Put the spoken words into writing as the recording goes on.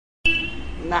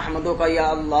নাহমাদুকা ইয়া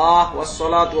আল্লাহ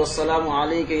ওয়াসসালাতু ওয়াসসালামু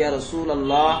আলাইকা ইয়া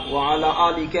রাসূলুল্লাহ ওয়া আলা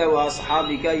আলিকা ওয়া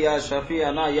আসহাবিকা ইয়া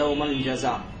শাফিআনা ইয়াউমাল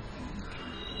জাযা।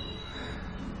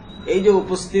 এই যে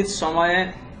উপস্থিত সময়ে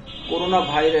করোনা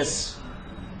ভাইরাস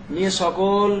নিয়ে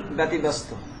সকল ব্যতিব্যস্ত,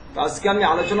 তো আজকে আমি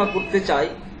আলোচনা করতে চাই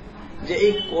যে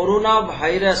এই করোনা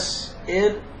ভাইরাস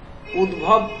এর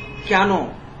উদ্ভব কেন,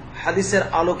 হাদিসের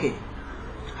আলোকে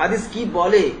হাদিস কি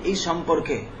বলে এই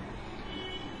সম্পর্কে।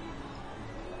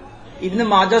 ইবনে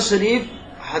মাজা শরীফ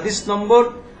হাদিস নম্বর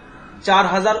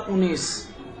 4019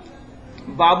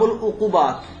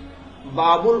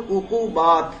 বাবুল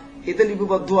উকুবাত এতে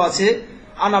লিপিবদ্ধ আছে।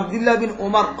 আন আব্দুল্লাহ বিন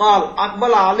ওমর قال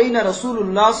اقبل علينا رسول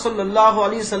الله صلى الله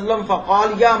عليه وسلم فقال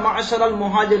يا معشر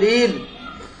المهاجرين,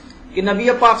 कि नबी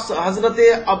पाक हजरत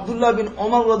আব্দুল্লাহ বিন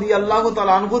ওমর রাদিয়াল্লাহু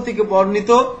তাআলা আনহু থেকে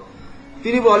বর্ণিত,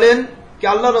 তিনি বলেন कि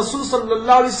আল্লাহ রাসূল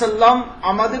সাল্লাল্লাহু আলাইহি সাল্লাম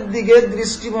আমাদের দিকে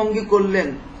দৃষ্টিভঙ্গি করলেন,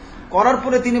 করার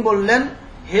পরে তিনি বললেন,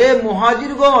 হে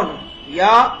মুহাজিরগণ,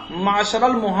 ইয়া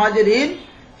মাশারাল মুহাজিরিন,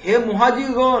 হে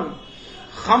মুহাজিরগণ,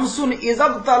 খামসুন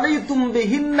ইযাবতালাইতুম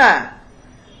বিহিন্না,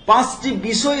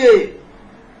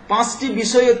 পাঁচটি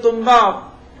বিষয়ে তোমরা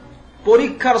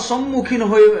পরীক্ষার সম্মুখীন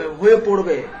হয়ে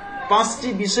পড়বে, পাঁচটি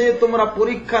বিষয়ে তোমরা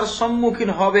পরীক্ষার সম্মুখীন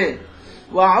হবে।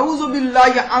 ওয়া আউযু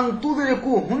বিল্লাহি আন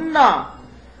তুদরিকুহুন্না,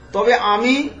 তবে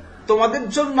আমি তোমাদের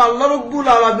জন্য আল্লাহ রাব্বুল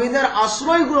আলামিনের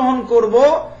আশ্রয় গ্রহণ করব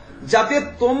যাতে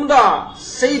তোমরা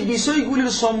সেই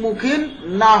বিষয়গুলির সম্মুখীন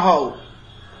না হও।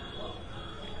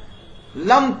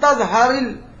 লাম তাযহারিল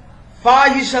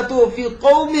ফাহিশাতু ফি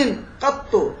কওমিন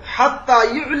কাত্তু হাত্তা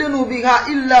ইউলিনু বিহা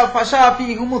ইল্লা ফাশা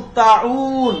ফিহুমুত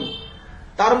তাউন।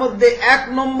 তার মধ্যে এক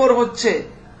নম্বর হচ্ছে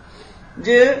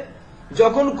যে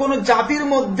যখন কোন জাতির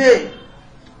মধ্যে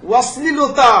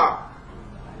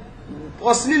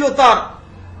অশ্লীলতার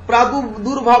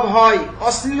প্রাদুর্ভাব হয়,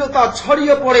 অশ্লীলতা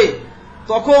ছড়িয়ে পড়ে,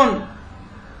 তখন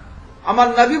আমার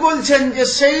নবী বলছেন যে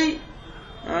সেই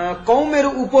কওমের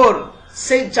উপর,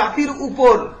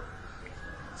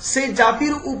 সেই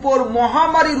জাতির উপর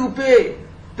মহামারী রূপে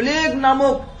প্লেগ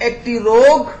নামক একটি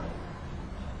রোগ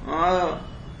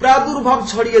প্রাদুর্ভাব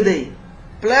ছড়িয়ে দেয়।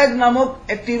 প্লেগ নামক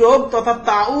একটি রোগ তথা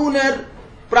তাউনের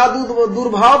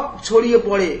প্রাদুর্ভাব ছড়িয়ে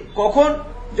পড়ে কখন?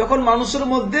 যখন মানুষের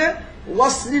মধ্যে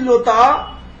অশ্লীলতা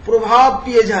প্রভাব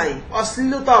পেয়ে যায়,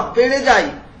 অশ্লীলতা বেড়ে যায়,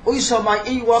 ওই সময়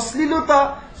এই অশ্লীলতা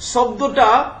শব্দটা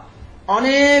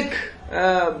অনেক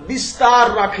বিস্তার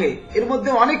রাখে, এর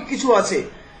মধ্যে অনেক কিছু আছে,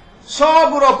 সব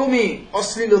রকমই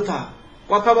অশ্লীলতা,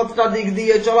 কথাবার্তা দিক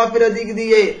দিয়ে, চলাফেরা দিক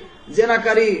দিয়ে,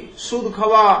 জেনাকারী, সুদ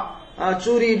খাওয়া,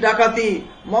 চুরি ডাকাতি,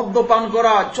 মদ্যপান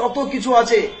করা, যত কিছু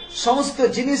আছে সমস্ত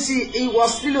জিনিসই এই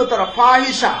অশ্লীলতার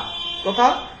ফাহিশা। তথা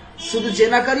শুধু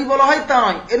জেনাকারী বলা হয় তা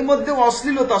নয়, এর মধ্যে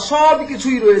অশ্লীলতা সব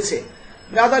কিছুই রয়েছে।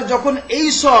 ব্রাদার, যখন এই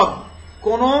সব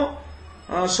কোন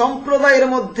সম্প্রদায়ের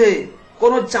মধ্যে,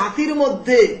 কোন জাতির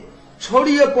মধ্যে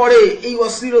ছড়িয়ে পড়ে এই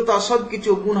অশ্লীলতা,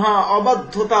 সবকিছু গুনাহ,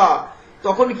 অবাধ্যতা,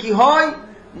 তখন কি হয়?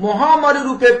 মহামারী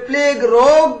রূপে প্লেগ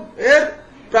রোগ এর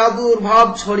প্রাদুর্ভাব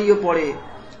ছড়িয়ে পড়ে।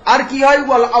 আর কি হয়?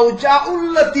 ওয়াল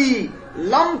আউজাউল্লাতি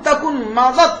লাম তাকুন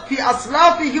মাযাত ফি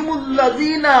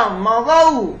আসলাফিহিমুল্লাযিনা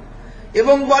মাযাউ,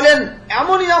 এবং বলেন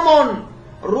এমন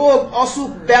রোগ,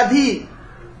 অসুখ, ব্যাধি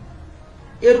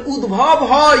এর উদ্ভব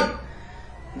হয়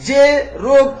যে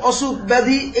রোগ, অসুখ,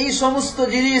 ব্যাধি এই সমস্ত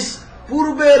জিনিস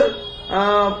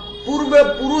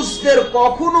পূর্বপুরুষদের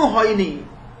কখনো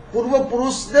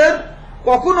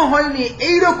হয়নি,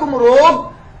 এইরকম রোগ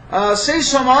সেই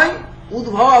সময়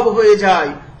উদ্ভব হয়ে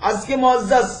যায়। আজকে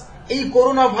মুআজ্জাজ এই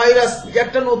করোনা ভাইরাস যে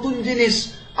একটা নতুন জিনিস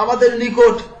আমাদের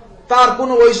নিকট, তার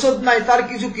কোনো ঔষধ নাই, তার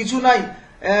কিছু নাই,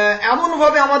 এমন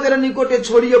ভাবে আমাদের নিকটে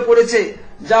ছড়িয়ে পড়েছে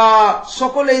যা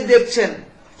সকলেই দেখছেন,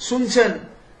 শুনছেন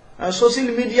সোশ্যাল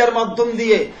মিডিয়ার মাধ্যম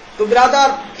দিয়ে। তো ব্রাদার,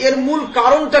 এর মূল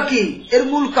কারণটা কি? এর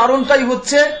মূল কারণটাই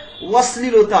হচ্ছে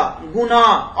অশ্লীলতা,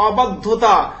 গুনাহ,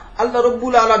 অবাধ্যতা। আল্লাহ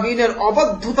রাব্বুল আলামিনের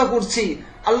অবাধ্যতা করছি,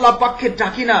 আল্লাহ পাককে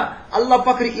ডাকি না, আল্লাহ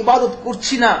পাকের ইবাদত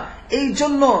করছি না, এই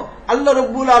জন্য আল্লাহ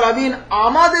রাব্বুল আলামিন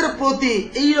আমাদের প্রতি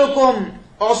এই রকম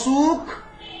অসুখ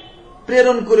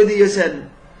প্রেরণ করে দিয়েছেন।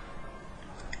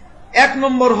 এক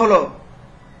নম্বর হলো।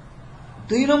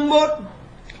 2 নম্বর,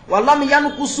 ওয়ালাম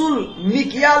ইয়ানকুসুল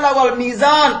মিকিয়াল ওয়াল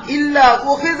মিজান ইল্লা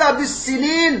উখিযা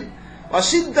বিসসিনিন ওয়া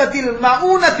শিদ্দাতিল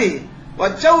মাউনাতি ওয়া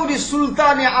জাওরি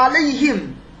সুলতানি আলাইহিম।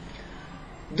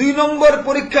 2 নম্বর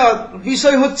পরীক্ষার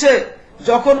বিষয় হচ্ছে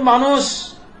যখন মানুষ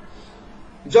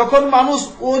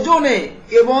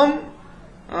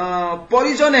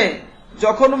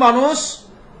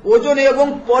ওজনে এবং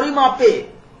পরিমাপে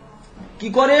কি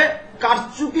করে?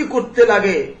 কারচুপি করতে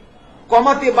লাগে,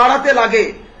 কমাতে বাড়াতে লাগে,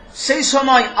 সেই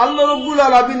সময় আল্লাহ রাব্বুল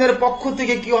আলামিনের পক্ষ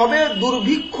থেকে কি হবে?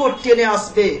 দুর্ভিক্ষ টেনে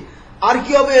আসবে। আর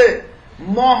কি হবে?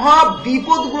 মহা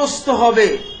বিপদগ্রস্ত হবে।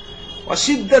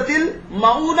 অসিদ্দাতিল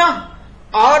মাউনা,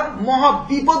 আর মহা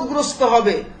বিপদগ্রস্ত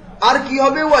হবে। আর কি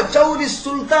হবে? ওয়া জাউরি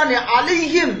সুলতানে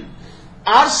আলাইহিম,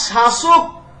 আর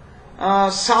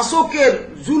শাসকের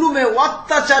জুলুমে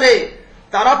অত্যাচারে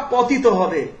তারা পতিত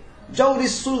হবে। জাউরি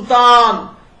সুলতান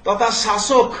তথা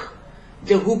শাসক,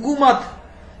 যে হুকুমত,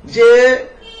 যে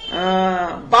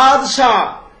বাদশাহ,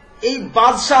 এই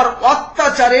বাদশার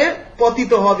অত্যাচারে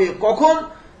পতিত হবে। কখন?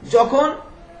 যখন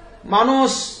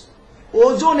মানুষ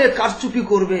ওজনে কারচুপি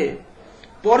করবে,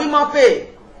 পরিমাপে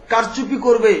কারচুপি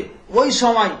করবে, ওই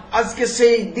সময়। আজকে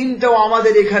সেই দিনটাও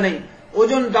আমাদের এখানে।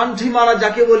 ওজন ডান্ঠি মারা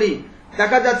যাকে বলি,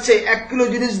 দেখা যাচ্ছে 1 কিলো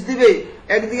জিনিস দিবে,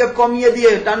 একদিকে কমিয়ে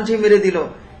দিয়ে ডান্ঠি মেরে দিল।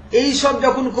 এই সব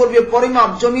যখন করবে, পরিমাপ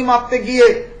জমি মাপতে গিয়ে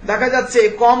দেখা যাচ্ছে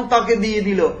কম তাকে দিয়ে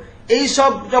দিল, এই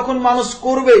সব যখন মানুষ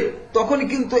করবে তখন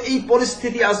কিন্তু এই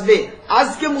পরিস্থিতি আসবে।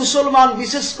 আজকে মুসলমান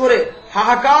বিশেষ করে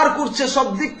হাহাকার করছে, সব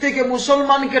দিক থেকে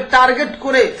মুসলমানকে টার্গেট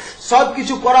করে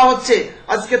সবকিছু করা হচ্ছে।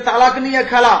 আজকে তালাক নিয়ে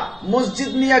খেলা,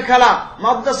 মসজিদ নিয়ে খেলা,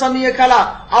 মাদ্রাসা নিয়ে খেলা,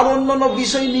 আর অন্যান্য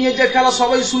বিষয় নিয়ে যে খেলা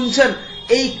সবাই শুনছেন।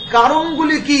 এই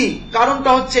কারণগুলি কি?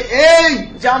 কারণটা হচ্ছে এই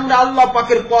যে আমরা আল্লাহ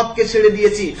পাকের পথকে ছেড়ে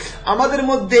দিয়েছি। আমাদের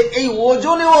মধ্যে এই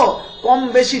ওজনেও কম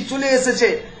বেশি চলে এসেছে,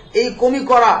 এই কমি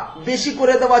করা বেশি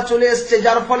করে দেওয়া চলে এসছে,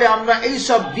 যার ফলে আমরা এই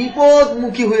সব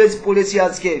বিপদমুখী হয়ে পড়েছি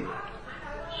আজকে।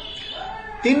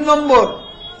 3 নম্বর,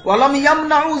 ওয়ালাম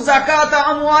ইয়ামনাউ যাকাতা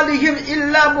আমওয়ালিহিম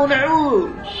ইল্লা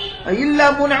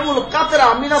মুনউল কাতরা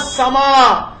মিনাস সামা।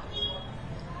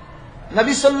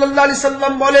 নবী সাল্লাল্লাহু আলাইহি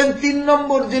সাল্লাম বলেন 3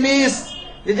 নম্বর জিনিস,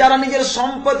 যে যারা নিজের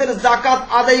সম্পদের যাকাত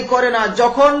আদায় করে না।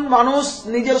 যখন মানুষ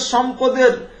নিজের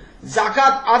সম্পদের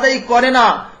যাকাত আদায় করে না,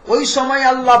 ওই সময়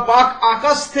আল্লাহ পাক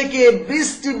আকাশ থেকে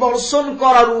বৃষ্টি বর্ষণ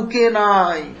করা রুকে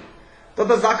নাই।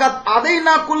 তথা যাকাত আদায়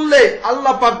না করলে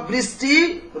আল্লাহ পাক বৃষ্টি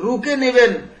রুকে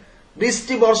নেবেন,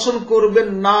 বৃষ্টি বর্ষণ করবেন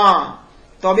না।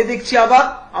 তবে দেখছি আবার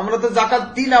আমরা তো যাকাত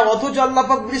দিই না, অথচ আল্লাহ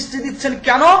পাক বৃষ্টি দিচ্ছেন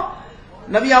কেন?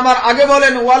 নবী আমার আগে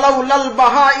বলেন, ওয়ালাউলাল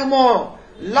বাহাইম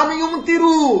লাম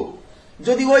ইউমতিরু,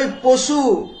 যদি ওই পশু,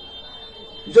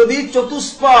 যদি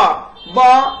চতুষ্পা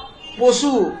বা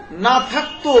পশু না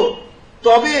থাকতো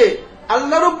তবে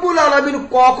আল্লাহ রাব্বুল আলামিন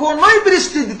কখনোই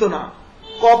বৃষ্টি দিত না,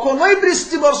 কখনোই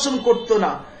বৃষ্টি বর্ষণ করত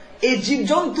না। এই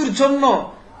জীবজন্তুর জন্য,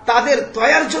 তাদের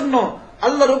দয়ার জন্য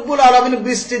আল্লাহ রাব্বুল আলামিন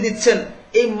বৃষ্টি দিচ্ছেন।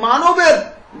 এই মানবের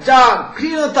যা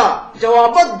ঘৃণতা, যা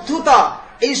অবাধ্যতা,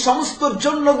 এই সমস্তর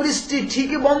জন্য বৃষ্টি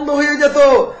ঠিকই বন্ধ হয়ে যেত,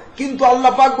 কিন্তু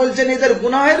আল্লাহ পাক বলছেন এদের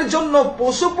গুনাহের জন্য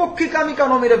পশু পক্ষীকে আমি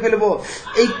কেন মেরে ফেলবো?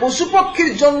 এই পশু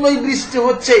পক্ষীর জন্যই বৃষ্টি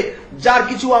হচ্ছে, যার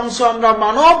কিছু অংশ আমরা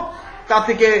মানব তা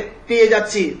থেকে পেয়ে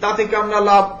যাচ্ছি, তা থেকে আমরা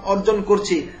লাভ অর্জন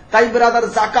করছি। তাই ব্রাদার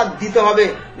যাকাত দিতে হবে,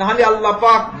 না হলে আল্লাহ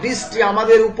পাক বৃষ্টি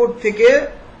আমাদের উপর থেকে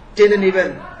টেনে নেবেন।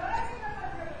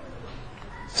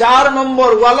 4 নম্বর,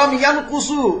 ওয়ালাম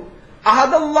ইয়ানকুসু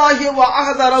আহাদাল্লাহি ওয়া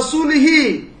আহাদা রাসূলিহি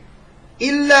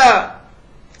ইল্লা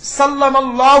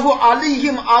সাল্লাল্লাহু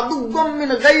আলাইহিম আদুগ্গাম মিন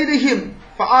গায়রিহিম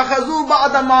ফাআখাযু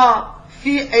বা'দা মা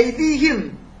ফি আইদিহিম।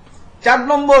 4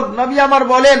 নম্বর, নবী আমার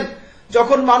বলেন,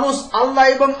 যখন মানুষ আল্লাহ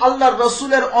এবং আল্লাহর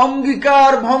রাসূলের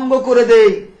অঙ্গীকার ভঙ্গ করে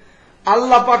দেয়,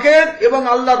 আল্লাহ পাকের এবং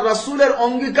আল্লাহর রাসূলের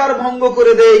অঙ্গীকার ভঙ্গ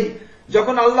করে দেয়।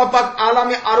 যখন আল্লাহ পাক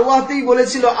আলামে আরওয়াহতেই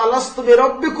বলেছিল, আলাস্তু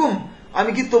বিরাব্বিকুম,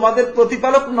 আমি কি তোমাদের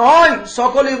প্রতিপালক নয়?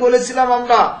 সকলেই বলেছিলাম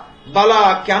আমরা, বালা,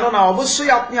 কেন না,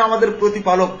 অবশ্যই আপনি আমাদের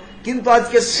প্রতিপালক। কিন্তু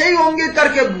আজকে সেই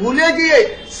অঙ্গীকারকে ভুলে গিয়ে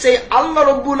সেই আল্লাহ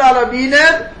রাব্বুল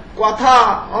আলামিনের কথা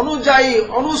অনুযায়ী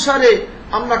অনুসারে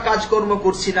আমরা কাজকর্ম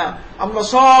করছি না, আমরা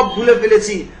সব ভুলে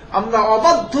ফেলেছি, আমরা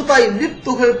অবাধ্যতায় লিপ্ত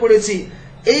হয়ে পড়েছি।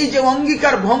 এই যে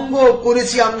অঙ্গীকার ভঙ্গ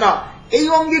করেছি আমরা, এই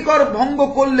অঙ্গীকার ভঙ্গ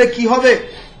করলে কি হবে?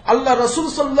 আল্লাহ রাসূল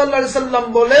সাল্লাল্লাহু আলাইহি সাল্লাম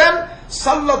বলেন,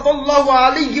 সাল্লাল্লাহু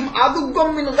আলাইহিম আদুগ্গাম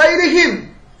মিন গায়রিহিম,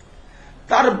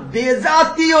 তার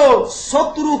বেজাতীয়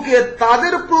শত্রুকে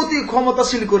তাদের প্রতি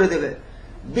ক্ষমতাশীল করে দেবে।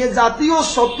 বেজাতীয়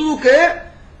শত্রুকে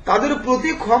তাদের প্রতি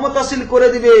ক্ষমতাশীল করে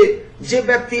দিবে। যে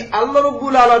ব্যক্তি আল্লাহ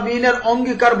রাব্বুল আলামিনের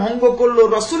অঙ্গীকার ভঙ্গ করলো,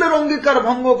 রাসূলের অঙ্গীকার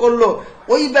ভঙ্গ করলো,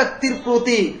 ওই ব্যক্তির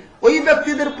প্রতি, ওই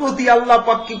ব্যক্তিদের প্রতি আল্লাহ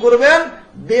পাক কি করবেন?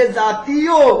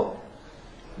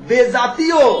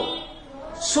 বেজাতীয়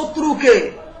শত্রুকে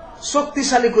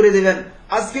শক্তিশালী করে দেবেন।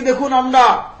 আজকে দেখুন আমরা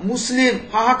মুসলিম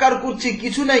হাহাকার করছি,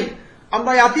 কিছু নেই,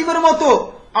 আমরা ইয়াতীমের মতো।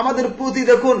 আমাদের প্রতি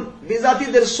দেখুন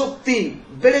বেজাতিদের শক্তি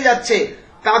বেড়ে যাচ্ছে,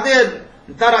 তাদের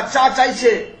তারা যা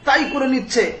চাইছে তাই করে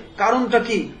নিচ্ছে। কারণটা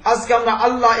কি? আজকে আমরা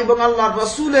আল্লাহ এবং আল্লাহর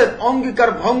রাসূলের অঙ্গীকার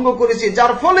ভঙ্গ করেছি,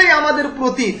 যার ফলে আমাদের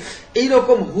প্রতি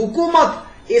এইরকম হুকুমত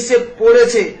এসে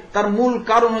পড়েছে। তার মূল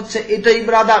কারণ হচ্ছে এটাই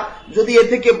ব্রাদার। যদি এ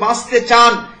থেকে বাঁচতে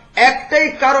চান, একটাই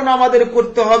কারণ আমাদের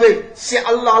করতে হবে, সে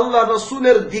আল্লাহ আল্লাহ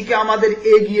রাসূলের দিকে আমাদের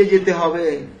এগিয়ে যেতে হবে।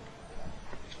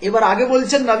 এবার আগে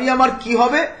বলছেন নবী আমার কি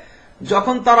হবে?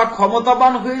 যখন তারা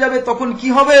ক্ষমতাবান হয়ে যাবে তখন কি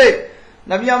হবে?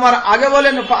 নবী আমার আগে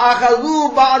বলেন, ফাআখাযু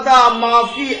বাদা মা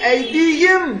ফি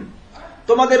আইদিহিম,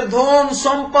 তোমাদের ধন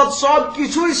সম্পদ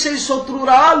সবকিছুই সেই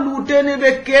শত্রুরা লুটে নেবে,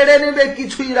 কেড়ে নেবে,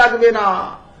 কিছুই রাখবে না।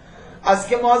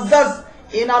 আজকে মুআজ্জাজ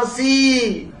এনআরসি,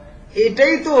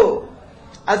 এটাই তো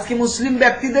আজকে মুসলিম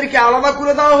ব্যক্তিদেরকে আলাদা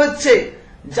করে দেওয়া হচ্ছে,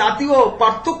 জাতীয়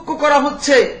পার্থক্য করা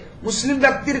হচ্ছে, মুসলিম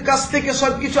ব্যক্তির কাছ থেকে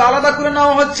সবকিছু আলাদা করে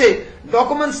নেওয়া হচ্ছে।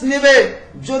 ডকুমেন্টস নেবে,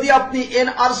 যদি আপনি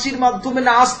এনআরসির মাধ্যমে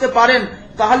না আসতে পারেন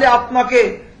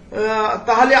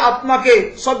তাহলে আপনাকে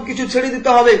সবকিছু ছেড়ে দিতে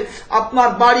হবে। আপনার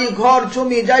বাড়ি ঘর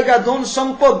জমি জায়গা ধন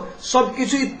সম্পদ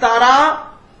সবকিছুই তারা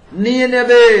নিয়ে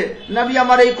নেবে। নবী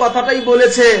আমার এই কথাটাই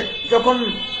বলেছে, যখন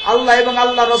আল্লাহ এবং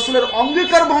আল্লাহ রসুলের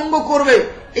অঙ্গীকার ভঙ্গ করবে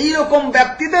এইরকম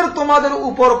ব্যক্তিদের তোমাদের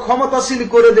উপর ক্ষমতাশীল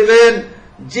করে দেবেন,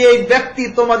 যে ব্যক্তি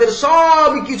তোমাদের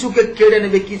সব কিছুকে কেড়ে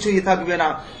নেবে, কিছুই থাকবে না।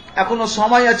 এখনো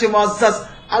সময় আছে মুআজ্জাজ,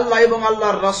 আল্লাহ এবং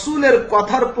আল্লাহর রাসূলের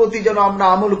কথার প্রতি যেন আমরা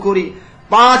আমল করি।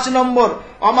 5 নম্বর,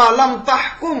 ওমা লাম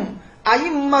তাহকুম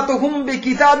আইম্মাতুহুম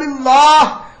বিকিতাবিল্লাহ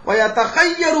ওয়া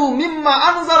ইয়াতাখায়্যারু মিম্মা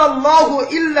আনজালাল্লাহু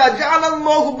ইল্লা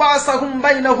জাআলাল্লাহু বাসাহুম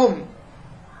বাইনাহুম।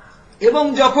 এবং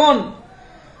যখন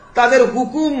তাদের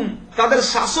হুকুম, তাদের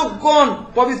শাসকগণ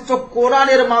পবিত্র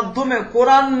কোরআনের মাধ্যমে,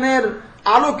 কোরআনের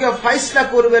আলোকে ফয়সালা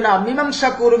করবে না, মীমাংসা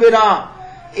করবে না,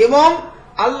 এবং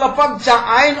আল্লাহ পাক যা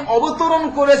আইন অবতরণ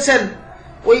করেছেন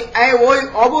ওই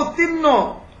অবতীর্ণ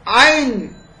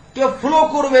আইনকে ফলো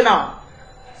করবে না,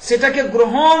 সেটাকে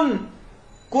গ্রহণ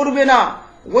করবে না,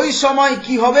 ওই সময়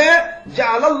কি হবে?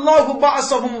 জাআলাল্লাহু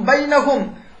বাসাহুম বাইনাহুম,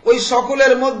 ওই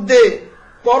সকলের মধ্যে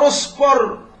পরস্পর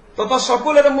তথা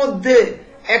সকলের মধ্যে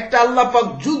একটা আল্লাহ পাক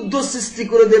যুদ্ধ সৃষ্টি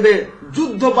করে দেবে,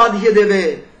 যুদ্ধ বাঁধিয়ে দেবে।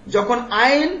 যখন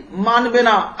আইন মানবে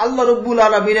না, আল্লাহ রব্বুল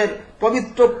আলামিনের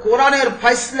পবিত্র কোরআনের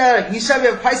ফয়সালা হিসাবে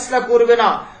ফয়সালা করবে না,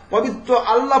 পবিত্র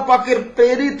আল্লাহ পাকের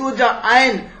প্রেরিত যা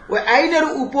আইন ওই আইনের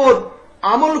উপর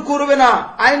আমল করবে না,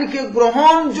 আইনকে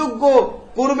গ্রহণযোগ্য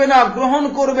করবে না, গ্রহণ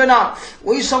করবে না,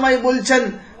 ওই সময় বলছেন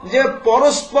যে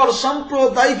পরস্পর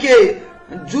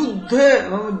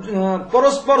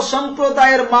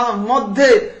সম্প্রদায়ের মধ্যে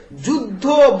যুদ্ধ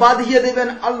বাঁধিয়ে দেবেন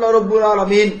আল্লাহ রব্বুল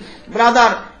আলামিন।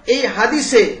 ব্রাদার, এই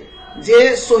হাদিসে যে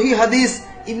সহিহ হাদিস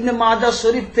ইবনে মাজাহ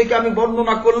শরীফ থেকে আমি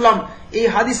বর্ণনা করলাম, এই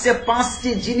হাদিসে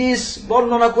 5টি জিনিস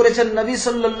বর্ণনা করেছেন নবী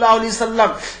সাল্লাল্লাহু আলাইহি সাল্লাম।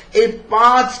 এই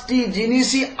 5টি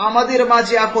জিনিসই আমাদের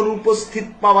মাঝে এখন উপস্থিত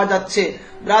পাওয়া যাচ্ছে।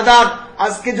 ব্রাদার,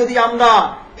 আজকে যদি আমরা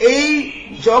এই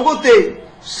জগতে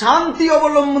শান্তি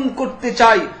অবলম্বন করতে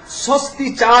চাই, স্বস্তি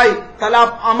চাই, তাহলে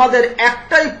আমাদের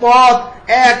একটাই পথ,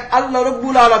 এক আল্লাহ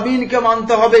রব্বুল আলামিনকে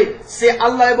মানতে হবে। সে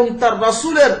আল্লাহ এবং তার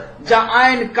রাসূলের যা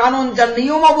আইন কানুন, যা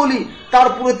নিয়মাবলী, তার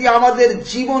প্রতি আমাদের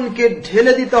জীবনকে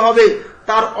ঢেলে দিতে হবে।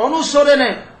 তার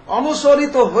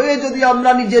অনুসরিত হয়ে যদি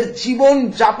আমরা নিজের জীবন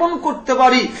যাপন করতে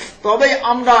পারি, তবে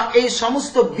আমরা এই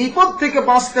সমস্ত বিপদ থেকে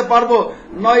বাঁচতে পারবো,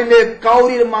 নইলে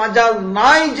কাউরির মাজাল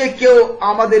নাই যে কেউ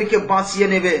আমাদেরকে বাঁচিয়ে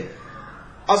নেবে।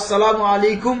 আসসালামু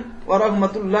আলাইকুম ওয়া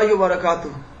রাহমাতুল্লাহি ওয়া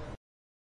বারাকাতুহু।